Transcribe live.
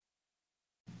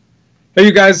Hey,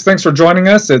 you guys, thanks for joining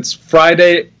us. It's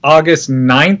Friday, August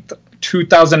 9th,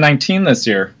 2019 this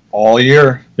year. All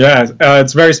year. Yeah,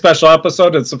 it's a very special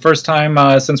episode. It's the first time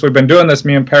since we've been doing this,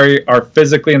 me and Perry are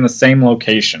physically in the same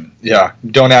location. Yeah,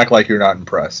 don't act like you're not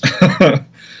impressed.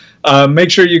 Make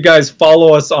sure you guys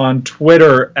follow us on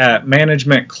Twitter at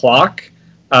Management Clock.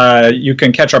 You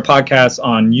can catch our podcast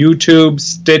on YouTube,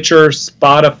 Stitcher,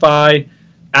 Spotify,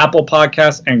 Apple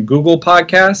Podcasts, and Google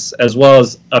Podcasts, as well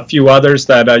as a few others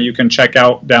that you can check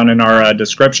out down in our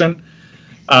description.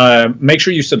 Make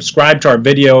sure you subscribe to our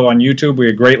video on YouTube. We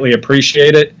greatly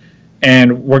appreciate it.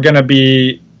 And we're going to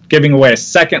be giving away a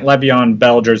second Le'Veon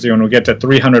Bell jersey when we get to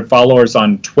 300 followers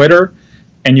on Twitter.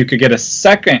 And you could get a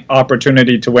second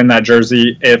opportunity to win that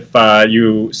jersey if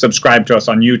you subscribe to us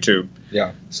on YouTube.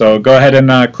 Yeah. So go ahead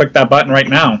and click that button right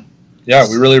now. Yeah,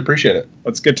 we really appreciate it.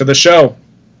 Let's get to the show.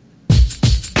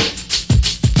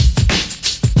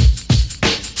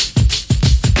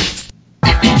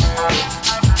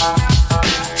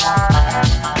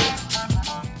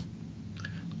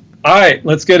 All right,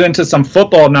 let's get into some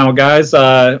football now, guys.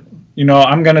 I'm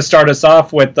going to start us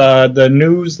off with the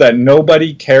news that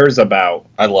nobody cares about.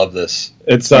 I love this.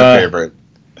 It's my favorite.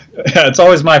 Yeah, it's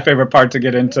always my favorite part to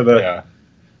get into the. Yeah.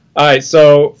 All right,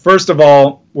 so first of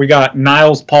all, we got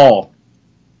Niles Paul.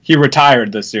 He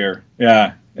retired this year.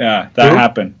 Yeah, that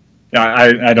happened. Yeah,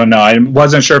 I don't know. I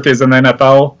wasn't sure if he was in the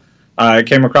NFL. It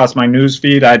came across my news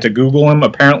feed. I had to Google him.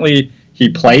 Apparently, he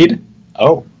played.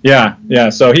 Oh. Yeah.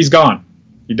 So he's gone.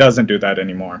 He doesn't do that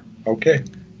anymore. Okay.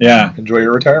 Yeah. Enjoy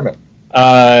your retirement.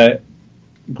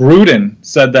 Gruden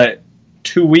said that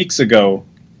 2 weeks ago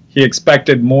he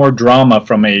expected more drama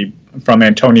from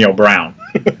Antonio Brown.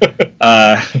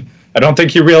 I don't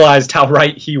think he realized how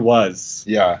right he was.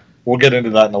 Yeah. We'll get into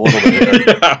that in a little bit.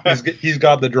 Yeah. He's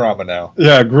got the drama now.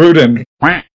 Yeah, Gruden,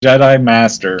 Jedi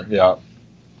Master. Yeah.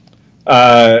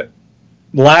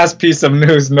 Last piece of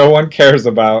news no one cares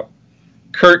about.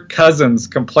 Kirk Cousins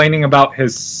complaining about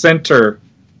his center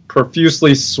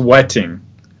profusely sweating.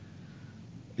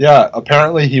 Yeah,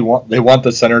 apparently they want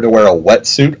the center to wear a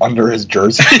wetsuit under his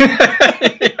jersey.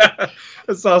 Yeah,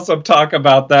 I saw some talk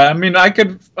about that. I mean,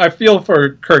 I feel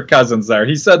for Kirk Cousins there.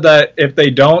 He said that if they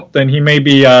don't, then he may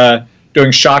be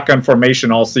doing shotgun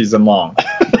formation all season long.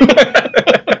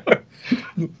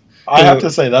 I have to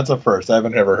say, that's a first. I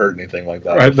haven't ever heard anything like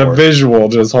that Right, before. the visual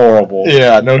just horrible.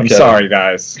 Yeah, no I'm kidding. sorry,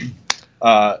 guys.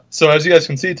 So as you guys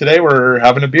can see, today we're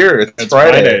having a beer. It's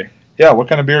Friday. Yeah, what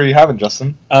kind of beer are you having,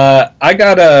 Justin? I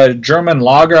got a German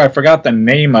lager. I forgot the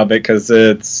name of it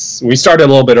because we started a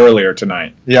little bit earlier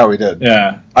tonight. Yeah, we did.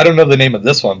 Yeah. I don't know the name of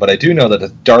this one, but I do know that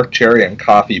it's dark cherry and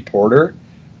coffee porter.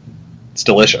 It's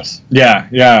delicious.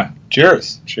 Yeah.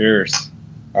 Cheers. Cheers.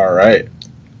 All right.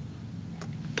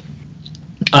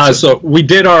 So we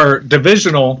did our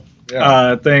divisional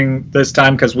thing this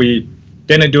time because we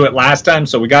didn't do it last time,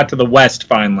 so we got to the West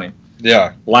finally.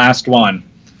 Yeah. Last one.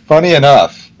 Funny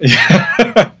enough,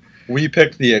 we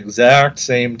picked the exact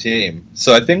same team.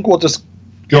 So I think we'll just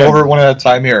go over one at a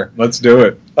time here. Let's do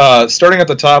it. Starting at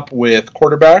the top with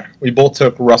quarterback, we both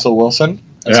took Russell Wilson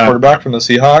as quarterback from the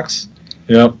Seahawks.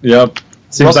 Yep.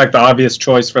 Seems like the obvious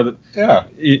choice for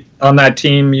on that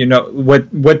team,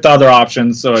 with the other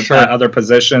options, so it's at other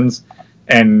positions,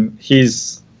 and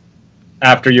he's,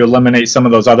 after you eliminate some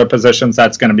of those other positions,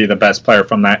 that's going to be the best player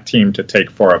from that team to take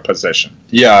for a position.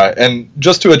 Yeah, and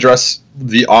just to address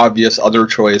the obvious other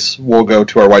choice, we'll go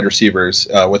to our wide receivers,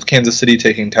 with Kansas City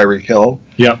taking Tyreek Hill.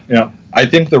 Yep. I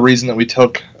think the reason that we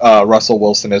took Russell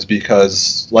Wilson is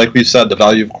because, like we've said, the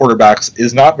value of quarterbacks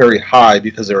is not very high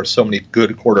because there are so many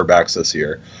good quarterbacks this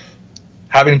year.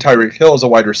 Having Tyreek Hill as a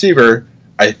wide receiver,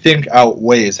 I think,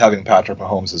 outweighs having Patrick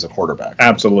Mahomes as a quarterback.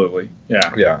 Absolutely.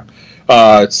 Yeah.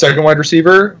 Second wide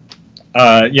receiver.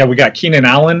 We got Keenan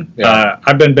Allen. Yeah.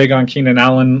 I've been big on Keenan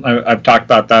Allen. I've talked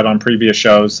about that on previous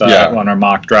shows, on our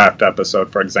mock draft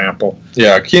episode, for example.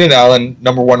 Yeah, Keenan Allen,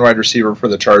 number one wide receiver for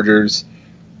the Chargers.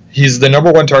 He's the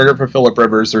number one target for Phillip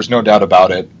Rivers. There's no doubt about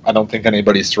it. I don't think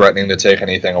anybody's threatening to take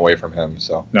anything away from him.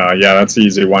 So that's the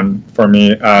easy one for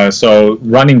me. So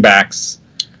running backs.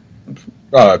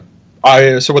 So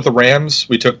with the Rams,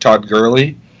 we took Todd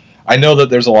Gurley. I know that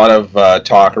there's a lot of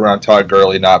talk around Todd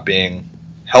Gurley not being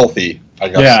healthy, I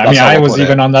guess. Yeah, I was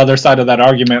even on the other side of that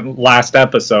argument last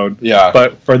episode. Yeah.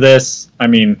 But for this,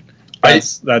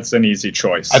 that's an easy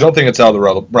choice. I don't think it's out of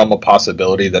the realm of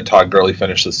possibility that Todd Gurley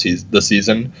finished the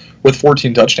season with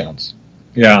 14 touchdowns.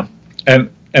 Yeah.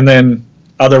 And then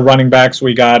other running backs,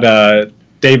 we got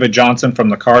David Johnson from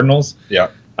the Cardinals. Yeah.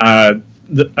 I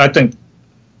think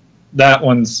that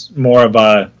one's more of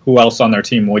a who else on their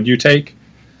team would you take?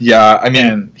 Yeah,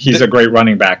 and he's a great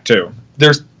running back too.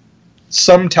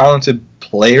 some talented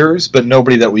players, but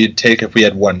nobody that we'd take if we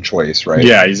had one choice, right?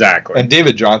 Yeah, exactly. And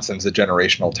David Johnson's a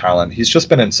generational talent. He's just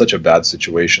been in such a bad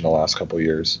situation the last couple of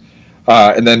years.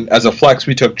 And then as a flex,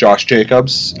 we took Josh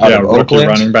Jacobs out of rookie Oakland.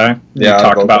 running back. We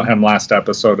talked about him last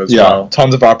episode as well.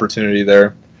 Tons of opportunity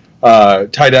there.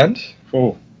 Tight end.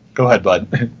 Oh, go ahead,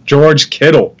 bud. George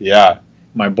Kittle. Yeah,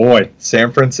 my boy.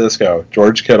 San Francisco.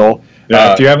 George Kittle.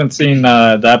 Yeah, if you haven't seen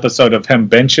the episode of him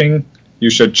benching, you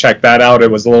should check that out.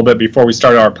 It was a little bit before we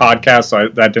started our podcast, so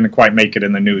that didn't quite make it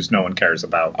in the news no one cares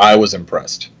about. I was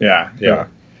impressed. Yeah.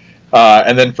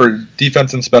 And then for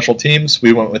defense and special teams,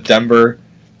 we went with Denver.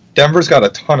 Denver's got a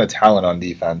ton of talent on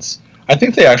defense. I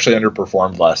think they actually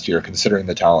underperformed last year, considering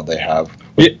the talent they have.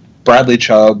 Bradley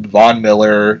Chubb, Von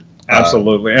Miller.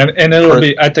 Absolutely. And it'll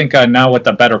be, I think now with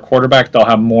the better quarterback, they'll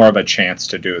have more of a chance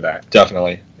to do that.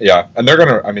 Definitely. Yeah. And they're going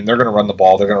to run the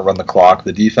ball. They're going to run the clock.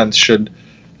 The defense should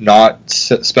not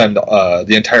spend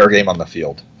the entire game on the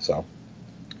field. So.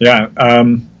 Yeah.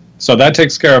 So that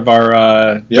takes care of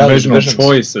our divisional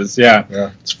choices.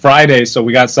 Yeah. It's Friday, so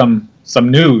we got some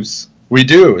news. We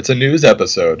do. It's a news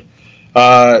episode.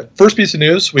 First piece of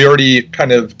news, we already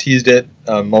kind of teased it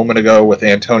a moment ago with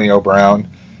Antonio Brown.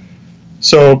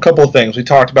 So a couple of things. We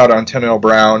talked about Antonio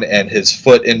Brown and his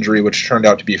foot injury, which turned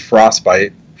out to be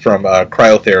frostbite from a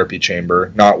cryotherapy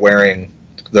chamber, not wearing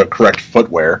the correct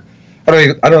footwear.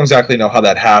 I don't exactly know how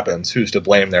that happens, who's to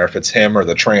blame there, if it's him or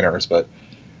the trainers, but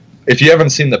if you haven't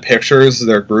seen the pictures,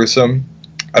 they're gruesome.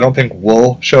 I don't think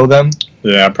we'll show them.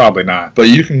 Yeah, probably not. But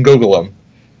you can Google them.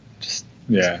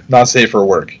 Yeah, not safe for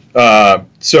work.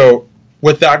 So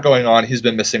with that going on, he's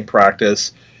been missing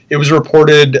practice. It was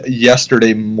reported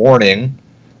yesterday night,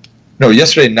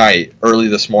 early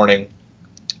this morning,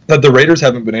 that the Raiders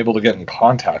haven't been able to get in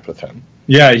contact with him.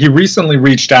 Yeah, he recently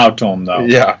reached out to him, though.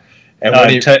 Yeah.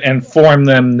 And to inform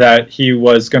them that he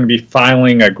was going to be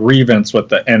filing a grievance with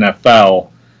the NFL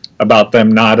about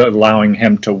them not allowing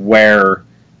him to wear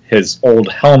his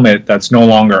old helmet that's no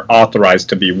longer authorized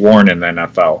to be worn in the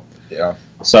NFL. Yeah.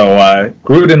 So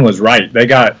Gruden was right. They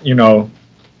got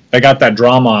that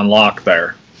drama on lock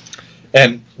there.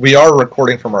 And we are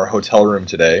recording from our hotel room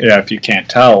today. Yeah, if you can't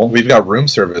tell. We've got room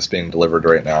service being delivered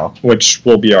right now. Which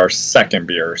will be our second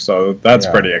beer, so that's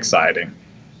pretty exciting.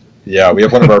 Yeah, we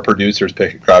have one of our producers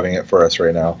grabbing it for us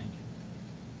right now.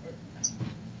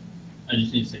 I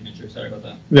just need signature. Sorry about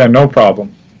that. Yeah, no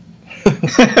problem.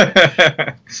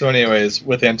 So anyways,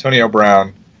 with Antonio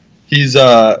Brown, he's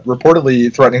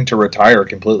reportedly threatening to retire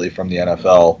completely from the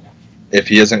NFL if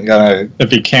he isn't gonna.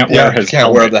 If he can't wear his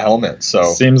helmet. Wear the helmet. So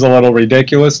seems a little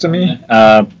ridiculous to me,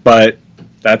 but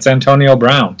that's Antonio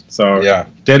Brown. So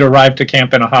did arrive to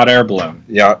camp in a hot air balloon.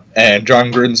 Yeah, and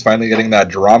John Gruden's finally getting that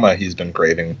drama he's been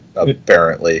craving,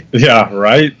 apparently. Yeah,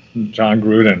 right. John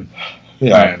Gruden. Yeah,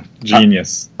 man,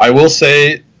 genius. I will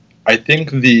say, I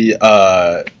think the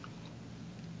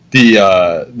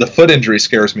foot injury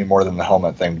scares me more than the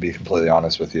helmet thing, to be completely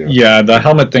honest with you. Yeah, the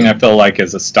helmet thing I feel like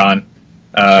is a stunt.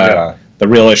 The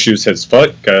real issue is his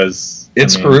foot, because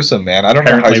it's gruesome, man. I don't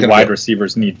know how he's wide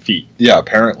receivers need feet. Yeah,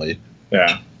 apparently.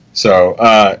 Yeah. So,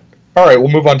 all right, we'll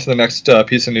move on to the next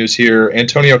piece of news here.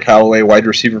 Antonio Callaway, wide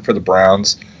receiver for the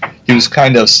Browns. He was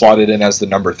kind of slotted in as the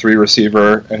number 3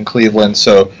 receiver in Cleveland,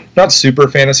 so not super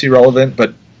fantasy relevant,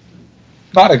 but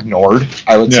not ignored,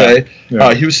 I would say.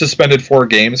 Yeah. He was suspended 4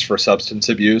 games for substance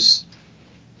abuse.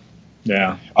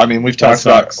 Yeah. I mean, we've talked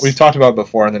about it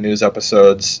before in the news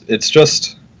episodes. It's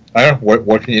just, I don't know,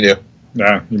 what can you do?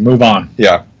 Yeah, you move on.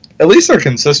 Yeah. At least they're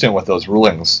consistent with those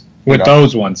rulings. With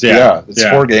those ones, yeah. Yeah, it's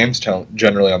 4 games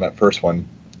generally on that first one.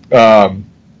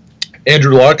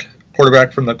 Andrew Luck,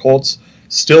 quarterback from the Colts,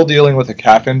 still dealing with a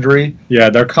calf injury.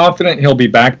 Yeah, they're confident he'll be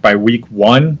back by week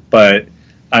 1, but,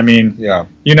 I mean,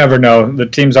 you never know. The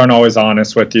teams aren't always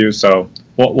honest with you, so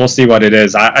we'll see what it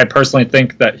is. I personally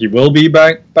think that he will be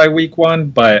back by week 1,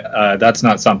 but that's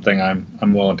not something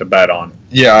I'm willing to bet on.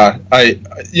 Yeah,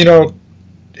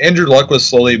 Andrew Luck was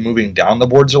slowly moving down the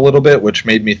boards a little bit, which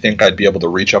made me think I'd be able to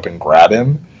reach up and grab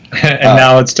him. And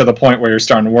now it's to the point where you're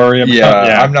starting to worry about.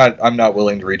 Yeah, I'm not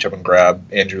willing to reach up and grab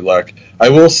Andrew Luck. I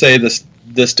will say this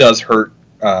does hurt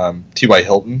T.Y.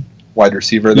 Hilton, wide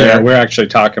receiver there. Yeah, we're actually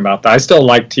talking about that. I still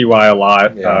like T.Y. a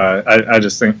lot. Yeah.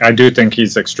 I do think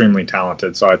he's extremely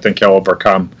talented, so I think he'll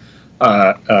overcome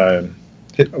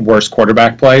worse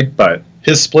quarterback play, but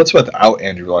his splits without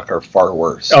Andrew Luck are far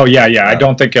worse. Oh, yeah. I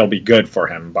don't think it'll be good for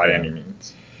him by any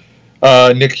means.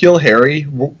 N'Keal Harry,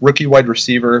 rookie wide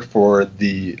receiver for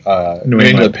the New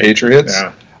England Patriots.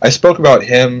 Yeah. I spoke about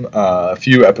him a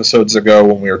few episodes ago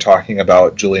when we were talking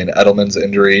about Julian Edelman's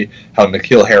injury, how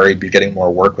N'Keal Harry would be getting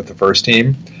more work with the first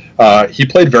team. He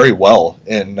played very well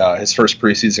in his first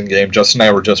preseason game. Justin and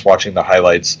I were just watching the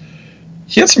highlights.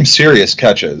 He had some serious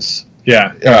catches.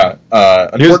 Yeah.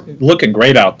 He was looking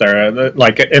great out there,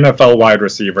 like an NFL wide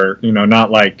receiver. Not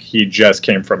like he just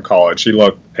came from college. He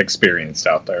looked experienced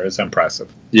out there. It's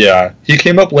impressive. Yeah, he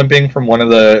came up limping from one of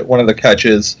the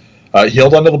catches. He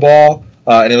held onto the ball,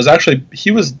 and it was actually he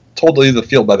was told to leave the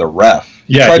field by the ref.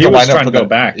 He was trying to go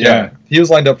back. Yeah, he was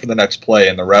lined up for the next play,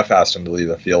 and the ref asked him to leave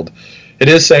the field. It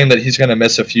is saying that he's going to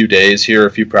miss a few days here,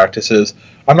 a few practices.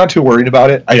 I'm not too worried about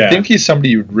it. I think he's somebody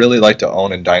you'd really like to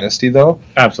own in Dynasty, though.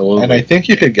 Absolutely. And I think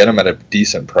you could get him at a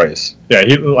decent price. Yeah,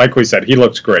 like we said, he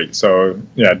looks great. So,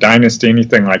 yeah, Dynasty,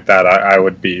 anything like that, I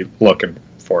would be looking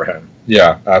for him.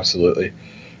 Yeah, absolutely.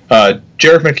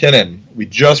 Jerick McKinnon, we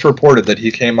just reported that he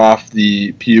came off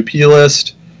the PUP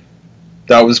list.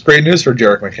 That was great news for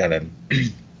Jerick McKinnon.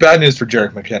 Bad news for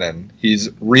Jerick McKinnon. He's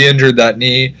re-injured that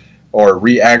knee or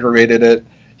re-aggravated it.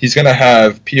 He's going to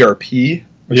have PRP.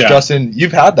 Which, Justin,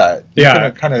 you've had that. You're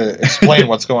going to kind of explain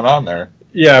what's going on there.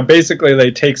 Yeah, basically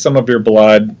they take some of your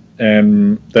blood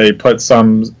and they put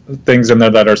some things in there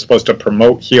that are supposed to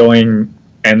promote healing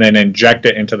and then inject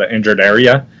it into the injured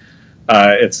area.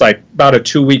 It's like about a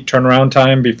 2-week turnaround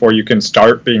time before you can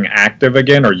start being active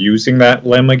again or using that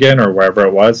limb again or wherever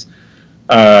it was.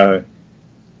 I'm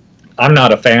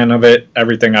not a fan of it.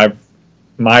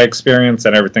 My experience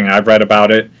and everything I've read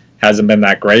about it hasn't been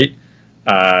that great.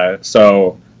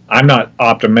 So I'm not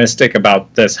optimistic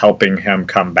about this helping him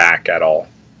come back at all.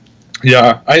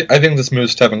 Yeah, I think this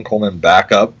moves Tevin Coleman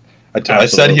back up. I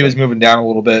said he was moving down a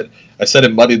little bit. I said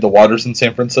it muddied the waters in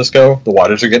San Francisco. The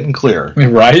waters are getting clear.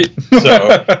 Right?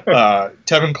 So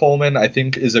Tevin Coleman, I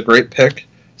think, is a great pick,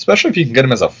 especially if you can get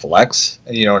him as a flex,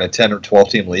 in a 10 or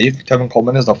 12-team league. Tevin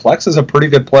Coleman as a flex is a pretty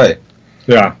good play.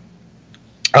 Yeah.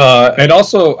 It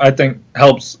also, I think,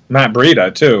 helps Matt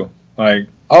Breida, too.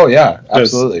 Oh, yeah,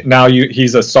 absolutely. Now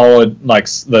he's a solid,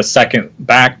 the second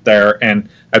back there, and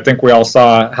I think we all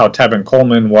saw how Tevin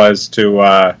Coleman was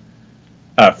to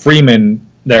Freeman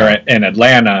there in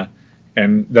Atlanta,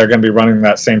 and they're going to be running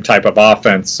that same type of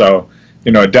offense, so,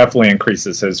 it definitely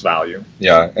increases his value.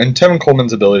 Yeah, and Tevin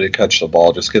Coleman's ability to catch the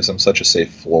ball just gives him such a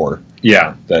safe floor.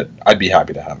 Yeah. That I'd be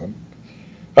happy to have him.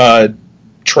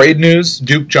 Trade news,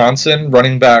 Duke Johnson,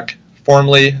 running back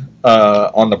formerly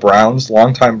on the Browns,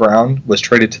 longtime Brown, was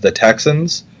traded to the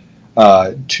Texans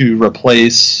to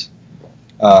replace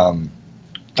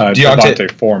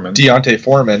Deontay Foreman. Deontay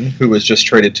Foreman, who was just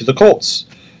traded to the Colts.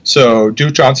 So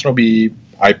Duke Johnson will be,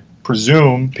 I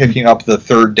presume, picking up the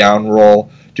third down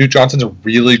role. Duke Johnson's a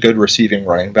really good receiving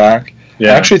running back.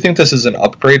 Yeah. I actually think this is an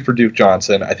upgrade for Duke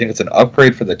Johnson. I think it's an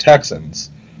upgrade for the Texans.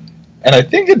 And I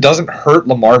think it doesn't hurt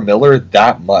Lamar Miller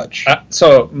that much.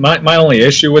 So my only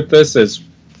issue with this is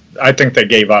I think they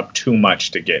gave up too much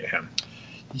to get him.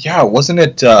 Yeah, wasn't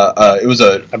it? It was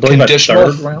a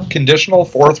conditional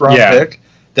fourth-round pick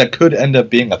that could end up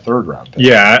being a third-round pick.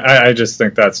 Yeah, I just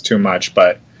think that's too much.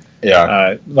 But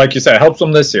yeah, like you said, it helps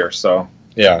them this year. So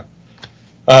yeah,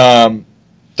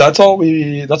 that's all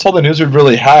the news we've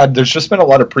really had. There's just been a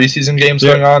lot of preseason games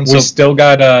going on. We still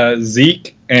got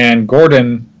Zeke and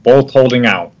Gordon both holding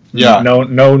out. Yeah,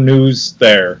 no news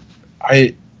there.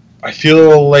 I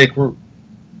feel like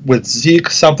with Zeke,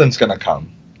 something's going to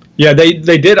come. Yeah,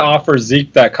 they did offer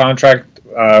Zeke that contract.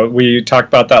 We talked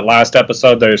about that last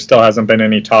episode. There still hasn't been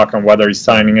any talk on whether he's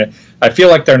signing it. I feel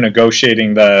like they're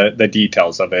negotiating the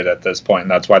details of it at this point,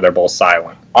 and that's why they're both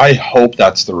silent. I hope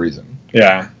that's the reason.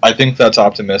 Yeah. I think that's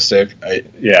optimistic.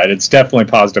 It's definitely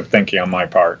positive thinking on my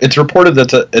part. It's reported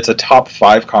that it's a top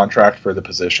 5 contract for the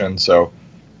position, so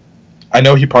I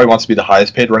know he probably wants to be the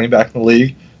highest paid running back in the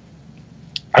league.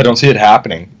 I don't see it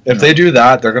happening. If they do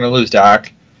that, they're going to lose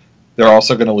Dak. They're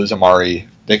also going to lose Amari.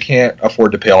 They can't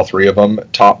afford to pay all 3 of them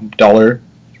top dollar,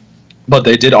 but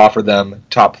they did offer them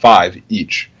top 5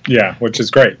 each. Yeah, which is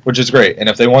great. And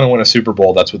if they want to win a Super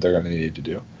Bowl, that's what they're going to need to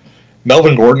do.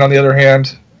 Melvin Gordon, on the other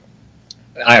hand,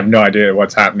 I have no idea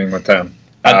what's happening with him.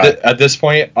 At this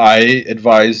point, I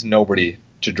advise nobody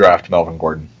to draft Melvin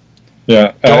Gordon.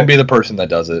 Yeah, don't be the person that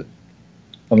does it.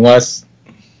 Unless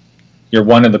you're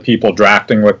one of the people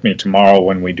drafting with me tomorrow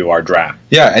when we do our draft.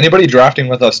 Yeah, anybody drafting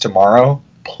with us tomorrow,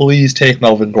 please take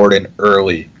Melvin Gordon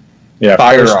early. Yeah,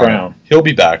 first round. He'll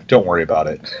be back. Don't worry about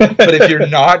it. But if you're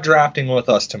not drafting with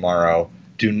us tomorrow,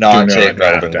 do not take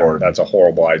Melvin Gordon. That's a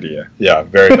horrible idea. Yeah,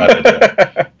 very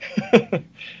bad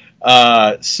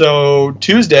idea. So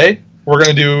Tuesday, we're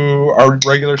going to do our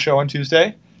regular show on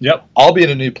Tuesday. Yep. I'll be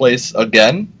in a new place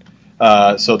again.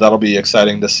 So that'll be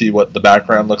exciting to see what the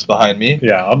background looks behind me.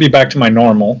 Yeah, I'll be back to my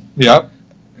normal. Yep.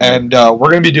 And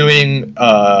we're going to be doing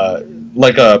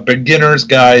like a beginner's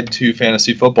guide to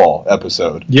fantasy football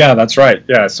episode. Yeah, that's right.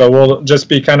 Yeah, so we'll just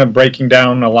be kind of breaking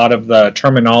down a lot of the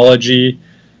terminology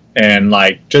and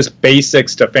like just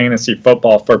basics to fantasy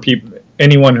football for people,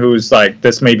 anyone who's like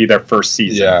this may be their first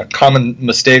season. Yeah, common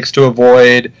mistakes to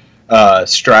avoid,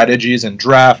 strategies in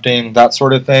drafting, that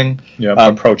sort of thing. Yeah,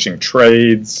 approaching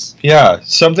trades. Yeah,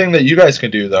 something that you guys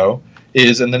can do though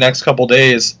is in the next couple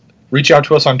days, reach out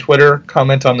to us on Twitter,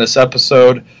 comment on this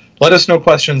episode. Let us know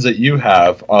questions that you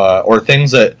have or things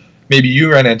that maybe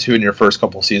you ran into in your first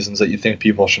couple seasons that you think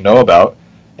people should know about,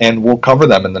 and we'll cover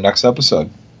them in the next episode.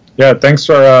 Yeah, thanks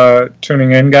for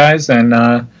tuning in, guys, and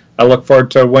I look forward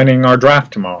to winning our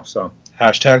draft tomorrow. So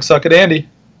 #SuckItAndy.